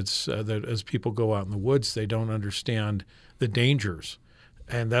more that it's that as people go out in the woods, they don't understand the dangers.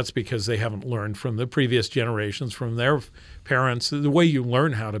 And that's because they haven't learned from the previous generations, from their parents, the way you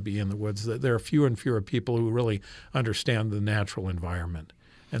learn how to be in the woods, that there are fewer and fewer people who really understand the natural environment.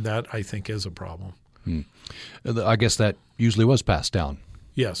 And that, I think, is a problem. I guess that usually was passed down.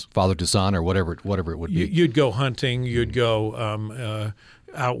 Yes. Father to son or whatever it would be. You'd go hunting. You'd go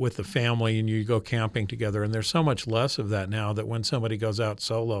out with the family and you go camping together. And there's so much less of that now that when somebody goes out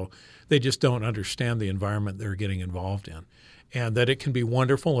solo, they just don't understand the environment they're getting involved in. And that it can be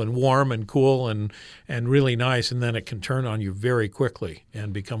wonderful and warm and cool and really nice, and then it can turn on you very quickly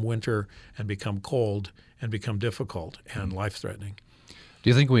and become winter and become cold and become difficult and life-threatening. Do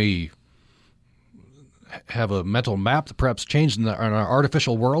you think we have a mental map that perhaps changed in our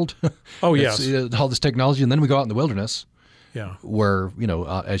artificial world? Oh, yes. All this technology, and then we go out in the wilderness. Yeah. Where,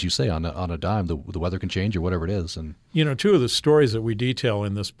 as you say, on a dime, the weather can change or whatever it is. And two of the stories that we detail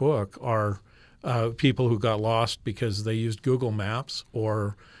in this book are people who got lost because they used Google Maps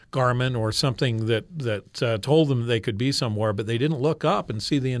or Garmin or something that told them they could be somewhere, but they didn't look up and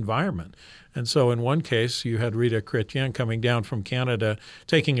see the environment. And so in one case, you had Rita Chrétien coming down from Canada,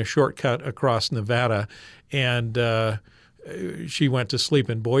 taking a shortcut across Nevada, and she went to sleep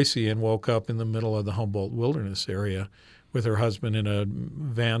in Boise and woke up in the middle of the Humboldt Wilderness area with her husband in a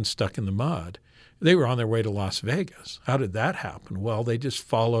van stuck in the mud. They were on their way to Las Vegas. How did that happen? Well, they just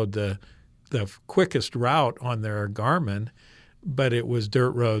followed the quickest route on their Garmin, but it was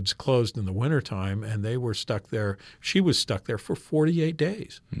dirt roads closed in the wintertime, and they were stuck there. She was stuck there for 48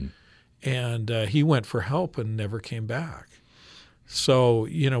 days. And he went for help and never came back. So,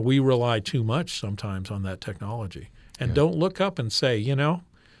 we rely too much sometimes on that technology. And don't look up and say,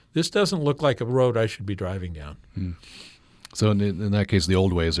 this doesn't look like a road I should be driving down. So in that case, the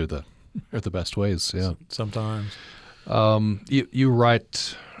old ways are the best ways, yeah. Sometimes. You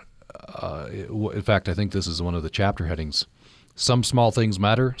write, in fact, I think this is one of the chapter headings, some small things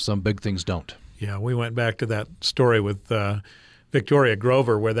matter, some big things don't. Yeah, we went back to that story with Victoria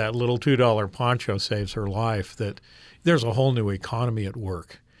Grover where that little $2 poncho saves her life, that there's a whole new economy at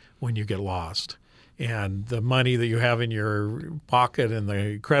work when you get lost. And the money that you have in your pocket and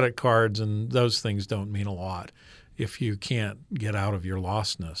the credit cards and those things don't mean a lot if you can't get out of your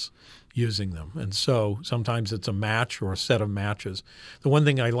lostness using them. And so sometimes it's a match or a set of matches. The one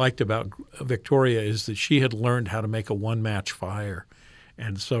thing I liked about Victoria is that she had learned how to make a one-match fire.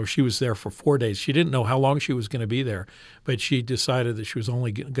 And so she was there for 4 days. She didn't know how long she was going to be there, but she decided that she was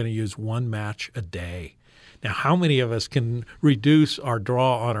only going to use one match a day. Now, how many of us can reduce our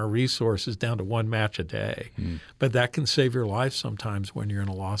draw on our resources down to one match a day? But that can save your life sometimes when you're in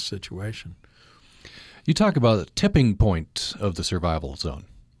a lost situation. You talk about the tipping point of the survival zone.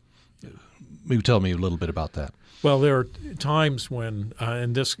 Maybe tell me a little bit about that. Well, there are times when,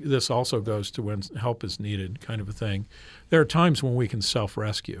 and this also goes to when help is needed kind of a thing, there are times when we can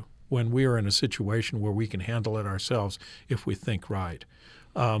self-rescue, when we are in a situation where we can handle it ourselves if we think right.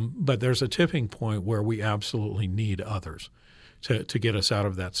 But there's a tipping point where we absolutely need others to get us out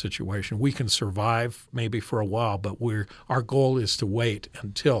of that situation. We can survive maybe for a while, but our goal is to wait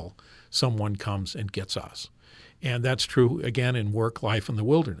until someone comes and gets us. And that's true, again, in work, life, and the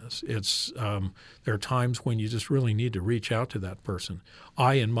wilderness. There are times when you just really need to reach out to that person.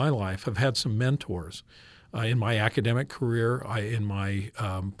 I, in my life, have had some mentors in my academic career, in my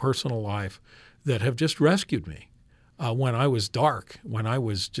personal life, that have just rescued me when I was dark, when I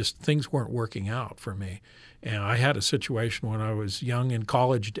was just, things weren't working out for me. And I had a situation when I was young in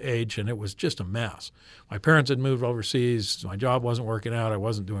college age, and it was just a mess. My parents had moved overseas. My job wasn't working out. I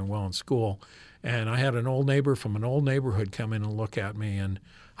wasn't doing well in school. And I had an old neighbor from an old neighborhood come in and look at me, and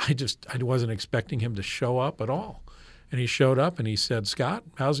I wasn't expecting him to show up at all. And he showed up and he said, "Scott,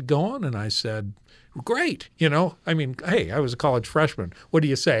 how's it going?" And I said, "Great." Hey, I was a college freshman. What do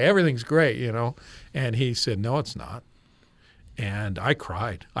you say? Everything's great, And he said, "No, it's not." And I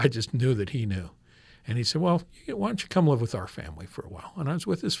cried. I just knew that he knew. And he said, "Well, why don't you come live with our family for a while?" And I was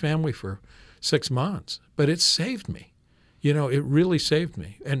with his family for 6 months. But it saved me. It really saved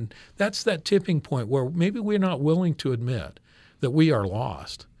me. And that's that tipping point where maybe we're not willing to admit that we are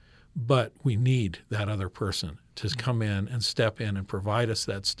lost, but we need that other person to come in and step in and provide us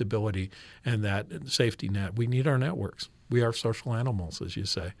that stability and that safety net. We need our networks. We are social animals, as you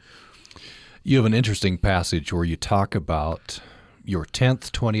say. You have an interesting passage where you talk about your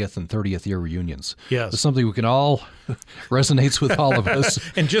 10th, 20th, and 30th year reunions. Yes. It's something we can all resonates with all of us.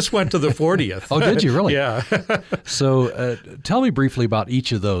 And just went to the 40th. Oh, did you really? Yeah. So tell me briefly about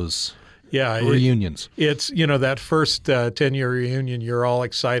each of those reunions. It's, that first 10-year reunion, you're all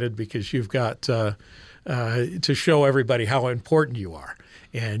excited because you've got to show everybody how important you are.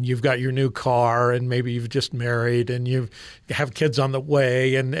 And you've got your new car, and maybe you've just married, and you have kids on the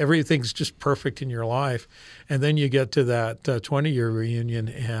way, and everything's just perfect in your life. And then you get to that 20-year reunion,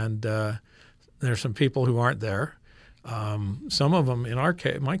 and there's some people who aren't there. Some of them, in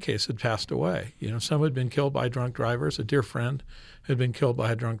my case, had passed away. Some had been killed by drunk drivers. A dear friend had been killed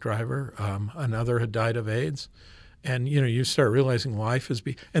by a drunk driver. Another had died of AIDS. And you start realizing life is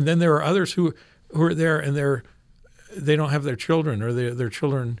and then there are others who are there and they don't have their children, or their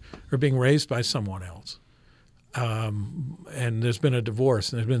children are being raised by someone else. And there's been a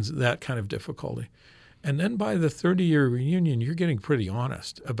divorce, and there's been that kind of difficulty. And then by the 30-year reunion, you're getting pretty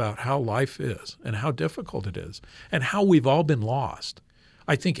honest about how life is and how difficult it is and how we've all been lost.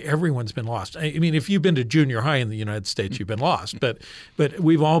 I think everyone's been lost. I mean, if you've been to junior high in the United States, you've been lost. But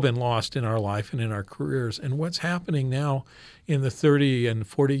we've all been lost in our life and in our careers. And what's happening now in the 30 and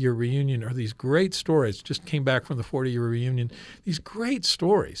 40-year reunion are these great stories. Just came back from the 40-year reunion. These great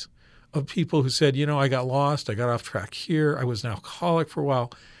stories of people who said, I got lost. I got off track here. I was an alcoholic for a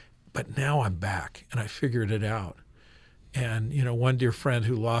while. But now I'm back, and I figured it out. And, one dear friend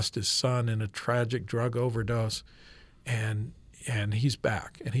who lost his son in a tragic drug overdose, and he's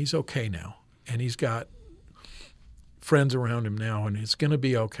back, and he's okay now. And he's got friends around him now, and it's going to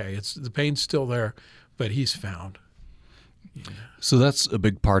be okay. The pain's still there, but he's found. Yeah. So that's a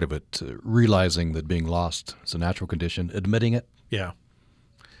big part of it, realizing that being lost is a natural condition, admitting it. Yeah.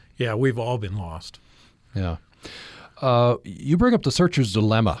 Yeah, we've all been lost. Yeah. You bring up the searcher's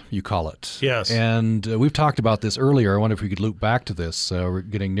dilemma, you call it. Yes. And we've talked about this earlier. I wonder if we could loop back to this. We're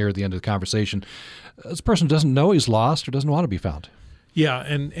getting near the end of the conversation. This person doesn't know he's lost or doesn't want to be found. Yeah,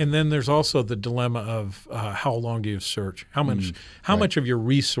 and then there's also the dilemma of how long do you search? How much of your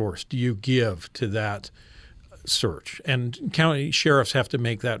resource do you give to that search? And county sheriffs have to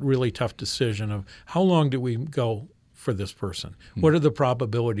make that really tough decision of how long do we go for this person? What are the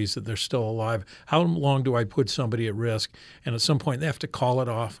probabilities that they're still alive? How long do I put somebody at risk? And at some point they have to call it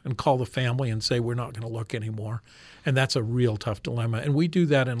off and call the family and say we're not going to look anymore. And that's a real tough dilemma. And we do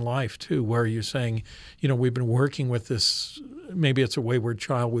that in life too, where you're saying, we've been working with this, maybe it's a wayward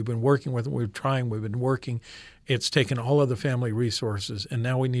child, we've been working with it, we've been working. It's taken all of the family resources, and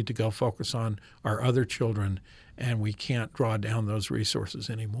now we need to go focus on our other children, and we can't draw down those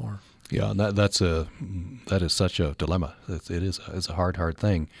resources anymore. Yeah, that is such a dilemma. It's a hard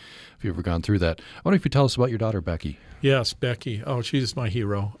thing. Have you ever gone through that? I wonder if you tell us about your daughter, Becky. Yes, Becky. Oh, she's my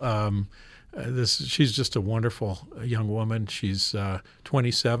hero. She's just a wonderful young woman. She's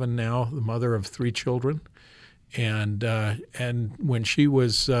 27 now, the mother of 3 children, and when she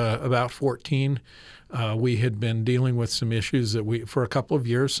was about 14. We had been dealing with some issues for a couple of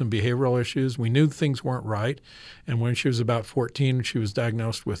years, some behavioral issues. We knew things weren't right. And when she was about 14, she was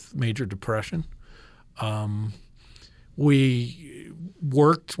diagnosed with major depression. We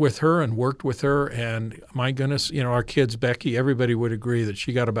worked with her, and my goodness, our kids, Becky, everybody would agree that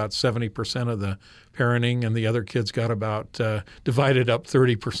she got about 70% of the parenting, and the other kids got about divided up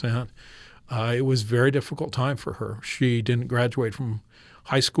 30%. It was a very difficult time for her. She didn't graduate from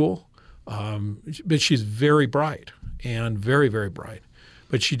high school. But she's very bright and very, very bright.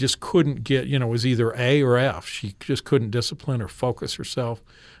 But she just couldn't get, it was either A or F. She just couldn't discipline or focus herself.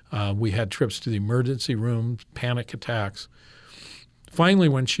 We had trips to the emergency room, panic attacks. Finally,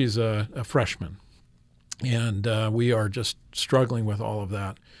 when she's a freshman, and we are just struggling with all of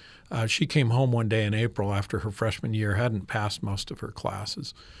that, she came home one day in April after her freshman year, hadn't passed most of her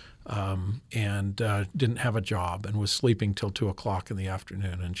classes. And didn't have a job and was sleeping till 2 o'clock in the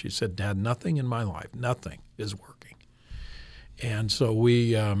afternoon. And she said, Dad, nothing in my life, nothing is working. And so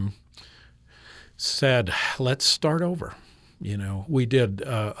we said, let's start over. We did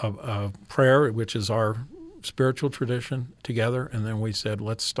a prayer, which is our spiritual tradition, together. And then we said,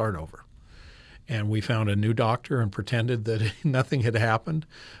 let's start over. And we found a new doctor and pretended that nothing had happened,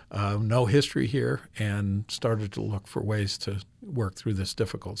 no history here, and started to look for ways to work through this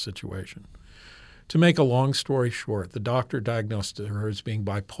difficult situation. To make a long story short, the doctor diagnosed her as being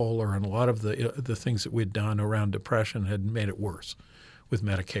bipolar, and a lot of the things that we'd done around depression had made it worse with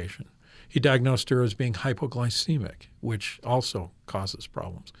medication. He diagnosed her as being hypoglycemic, which also causes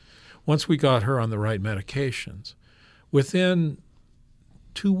problems. Once we got her on the right medications, within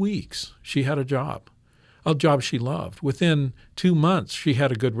 2 weeks, she had a job she loved. Within 2 months, she had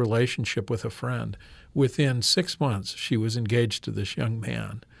a good relationship with a friend. Within 6 months, she was engaged to this young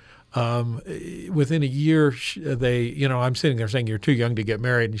man. Within a year, I'm sitting there saying, you're too young to get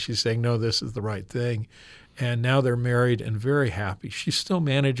married. And she's saying, no, this is the right thing. And now they're married and very happy. She still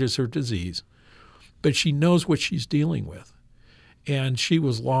manages her disease, but she knows what she's dealing with. And she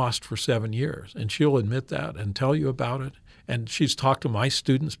was lost for 7 years. And she'll admit that and tell you about it. And she's talked to my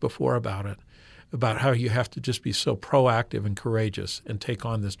students before about it, about how you have to just be so proactive and courageous and take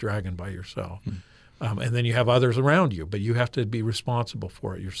on this dragon by yourself. And then you have others around you, but you have to be responsible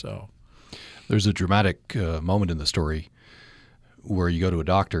for it yourself. There's a dramatic moment in the story where you go to a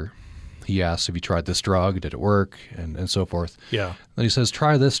doctor he asks, have you tried this drug? Did it work? And so forth. Yeah. Then he says,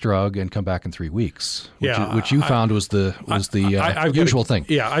 try this drug and come back in 3 weeks, which you found was the usual thing.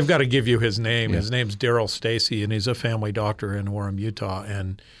 Yeah, I've got to give you his name. Yeah. His name's Daryl Stacy, and he's a family doctor in Orem, Utah.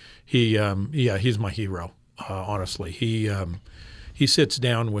 And he's my hero, honestly. He sits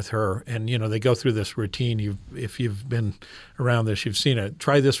down with her, and they go through this routine. If you've been around this, you've seen it.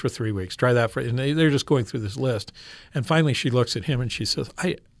 Try this for 3 weeks. Try that and they're just going through this list. And finally, she looks at him and she says,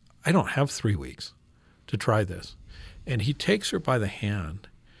 "I don't have 3 weeks to try this." And he takes her by the hand,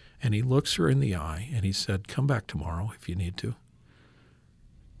 and he looks her in the eye, and he said, "Come back tomorrow if you need to.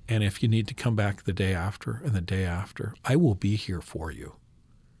 And if you need to come back the day after and the day after, I will be here for you."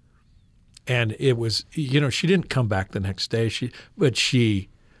 And it was, she didn't come back the next day, but she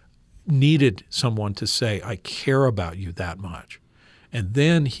needed someone to say, "I care about you that much." And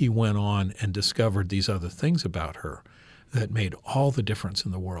then he went on and discovered these other things about her that made all the difference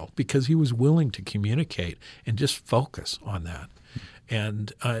in the world, because he was willing to communicate and just focus on that.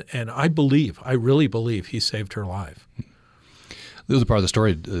 And I really believe he saved her life. The other part of the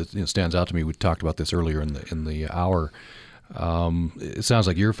story that stands out to me, we talked about this earlier in the hour. It sounds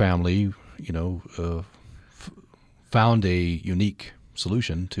like your family found a unique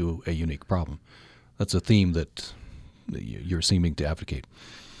solution to a unique problem. That's a theme that you're seeming to advocate.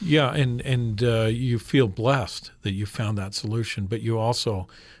 Yeah, and you feel blessed that you found that solution, but you also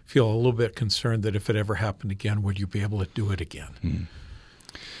feel a little bit concerned that if it ever happened again, would you be able to do it again?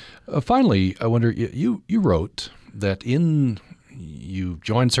 Finally, I wonder, you wrote that you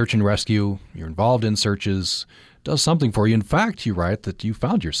joined search and rescue, you're involved in searches, does something for you. In fact, you write that you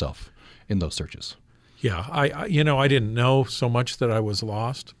found yourself in those searches. Yeah, I didn't know so much that I was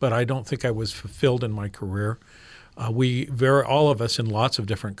lost, but I don't think I was fulfilled in my career. All of us in lots of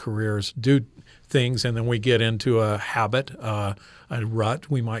different careers do things, and then we get into a habit, a rut,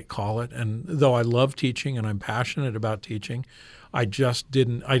 we might call it. And though I love teaching and I'm passionate about teaching, I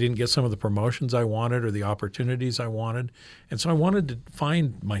didn't get some of the promotions I wanted or the opportunities I wanted. And so I wanted to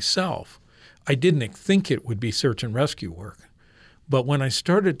find myself. I didn't think it would be search and rescue work. But when I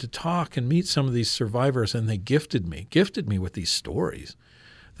started to talk and meet some of these survivors, and they gifted me with these stories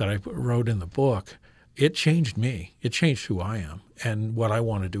that I wrote in the book, it changed me. It changed who I am and what I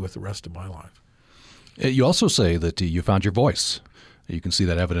want to do with the rest of my life. You also say that you found your voice. You can see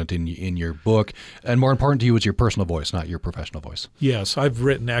that evident in your book. And more important to you is your personal voice, not your professional voice. Yes, I've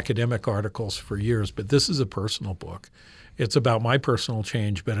written academic articles for years, but this is a personal book. It's about my personal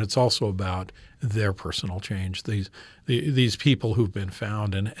change, but it's also about their personal change. These people who've been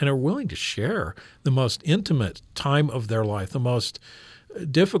found and are willing to share the most intimate time of their life, the most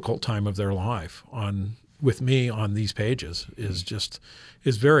difficult time of their life with me on these pages is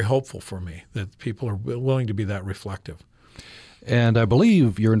very hopeful for me, that people are willing to be that reflective. And I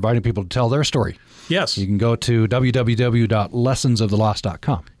believe you're inviting people to tell their story. Yes. You can go to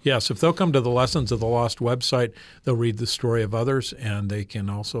www.lessonsofthelost.com. Yes. If they'll come to the Lessons of the Lost website, they'll read the story of others, and they can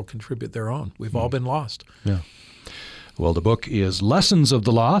also contribute their own. We've all been lost. Yeah. Well, the book is Lessons of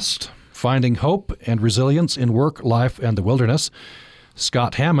the Lost, Finding Hope and Resilience in Work, Life, and the Wilderness.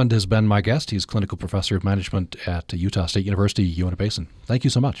 Scott Hammond has been my guest. He's clinical professor of management at Utah State University, Uinta Basin. Thank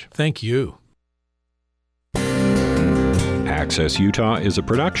you so much. Thank you. Access Utah is a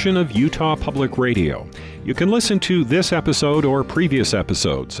production of Utah Public Radio. You can listen to this episode or previous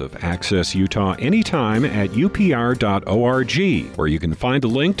episodes of Access Utah anytime at upr.org, where you can find a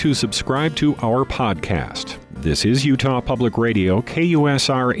link to subscribe to our podcast. This is Utah Public Radio,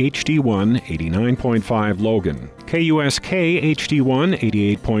 KUSR HD1 89.5 Logan, KUSK HD1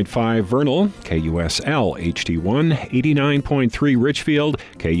 88.5 Vernal, KUSL HD1 89.3 Richfield,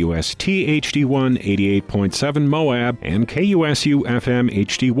 KUST HD1 88.7 Moab, and KUSU FM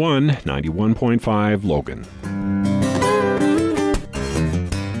HD1 91.5 Logan.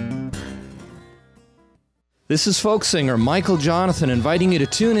 This is folk singer Michael Jonathan inviting you to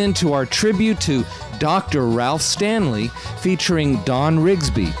tune in to our tribute to Dr. Ralph Stanley, featuring Don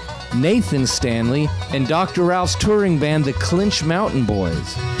Rigsby, Nathan Stanley, and Dr. Ralph's touring band, the Clinch Mountain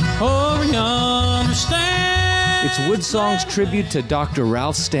Boys. Oh, we understand. It's Woodsong's tribute to Dr.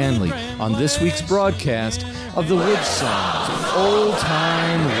 Ralph Stanley on this week's broadcast of the Woodsongs Old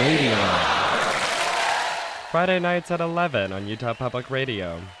Time Radio. Friday nights at 11 on Utah Public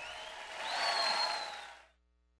Radio.